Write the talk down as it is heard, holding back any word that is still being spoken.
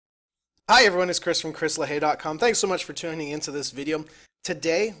Hi everyone, it's Chris from chrislahay.com. Thanks so much for tuning into this video.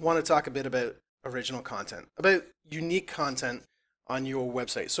 Today, I want to talk a bit about original content, about unique content on your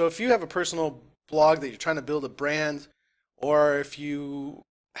website. So if you have a personal blog that you're trying to build a brand, or if you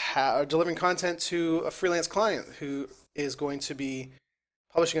are delivering content to a freelance client who is going to be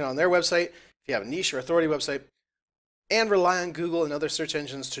publishing it on their website, if you have a niche or authority website, and rely on Google and other search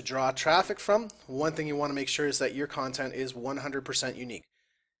engines to draw traffic from, one thing you want to make sure is that your content is 100% unique.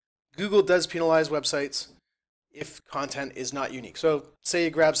 Google does penalize websites if content is not unique. So say you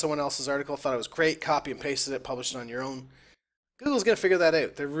grab someone else's article, thought it was great, copy and pasted it, published it on your own. Google's going to figure that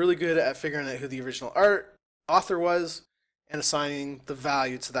out. They're really good at figuring out who the original author was and assigning the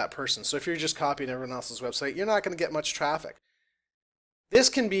value to that person. So if you're just copying everyone else's website, you're not going to get much traffic. This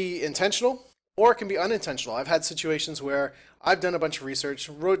can be intentional or it can be unintentional. I've had situations where I've done a bunch of research,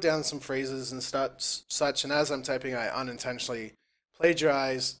 wrote down some phrases and such, and as I'm typing, I unintentionally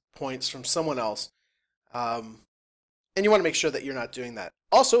plagiarize points from someone else. And you want to make sure that you're not doing that.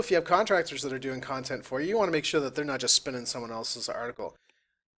 Also, if you have contractors that are doing content for you, you want to make sure that they're not just spinning someone else's article.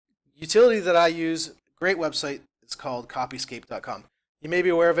 Utility that I use, great website, it's called Copyscape.com. You may be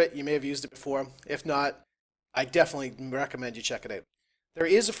aware of it, you may have used it before. If not, I definitely recommend you check it out. There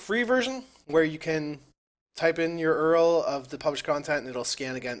is a free version where you can type in your URL of the published content and it'll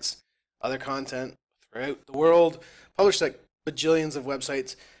scan against other content throughout the world, published like bajillions of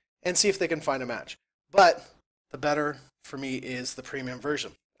websites, and see if they can find a match. But the better for me is the premium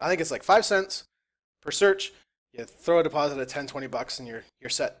version. I think it's like 5 cents per search. You throw a deposit of 10, 20 bucks and you're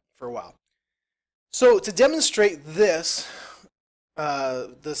set for a while. So to demonstrate this,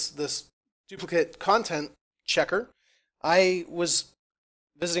 this duplicate content checker, I was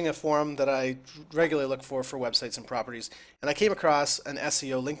visiting a forum that I regularly look for websites and properties, and I came across an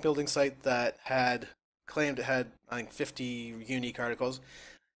SEO link building site that had claimed it had, I think, 50 unique articles,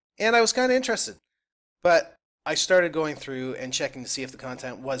 and I was kind of interested. But I started going through and checking to see if the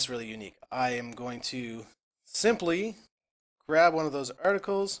content was really unique. I am going to simply grab one of those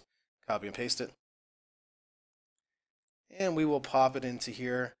articles, copy and paste it, and we will pop it into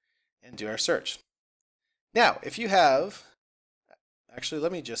here and do our search. Now, if you have, actually,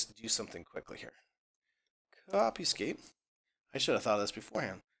 let me just do something quickly here. Copyscape. I should have thought of this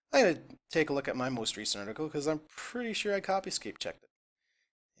beforehand. I'm going to take a look at my most recent article because I'm pretty sure I Copyscape checked it.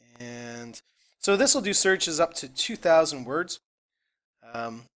 And so this will do searches up to 2,000 words.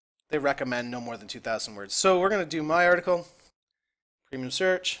 They recommend no more than 2,000 words. So we're going to do my article, premium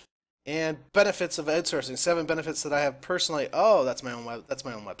search, and benefits of outsourcing. 7 benefits that I have personally. Oh, that's my own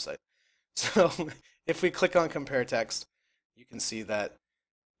website. So if we click on compare text, you can see that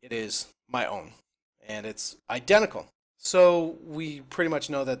it is my own and it's identical. So we pretty much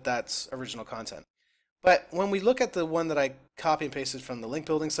know that that's original content. But when we look at the one that I copy and pasted from the link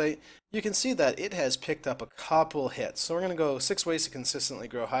building site, you can see that it has picked up a couple hits. So we're going to go 6 ways to consistently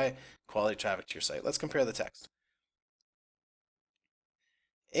grow high quality traffic to your site. Let's compare the text.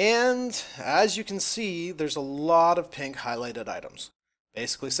 And as you can see, there's a lot of pink highlighted items,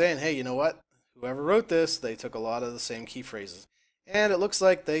 basically saying, hey, you know what? Whoever wrote this, they took a lot of the same key phrases. And it looks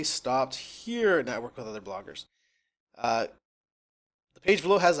like they stopped here and I work with other bloggers. The page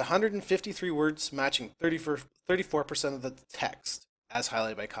below has 153 words matching 34% of the text as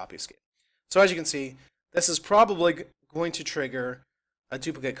highlighted by Copyscape. So as you can see, this is probably going to trigger a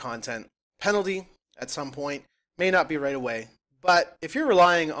duplicate content penalty at some point. May not be right away, but if you're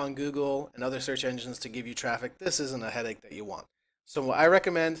relying on Google and other search engines to give you traffic, this isn't a headache that you want. So what I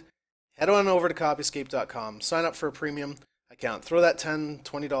recommend, head on over to Copyscape.com, sign up for a premium account, throw that $10,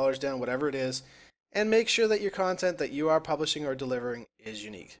 $20 down, whatever it is, and make sure that your content that you are publishing or delivering is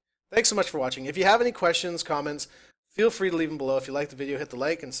unique. Thanks so much for watching. If you have any questions, comments, feel free to leave them below. If you like the video, hit the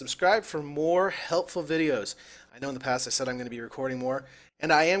like and subscribe for more helpful videos. I know in the past I said I'm going to be recording more,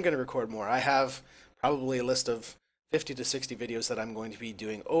 and I am going to record more. I have probably a list of 50 to 60 videos that I'm going to be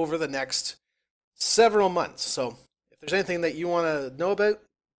doing over the next several months. So if there's anything that you want to know about,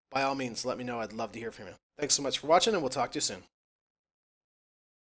 by all means, let me know. I'd love to hear from you. Thanks so much for watching, and we'll talk to you soon.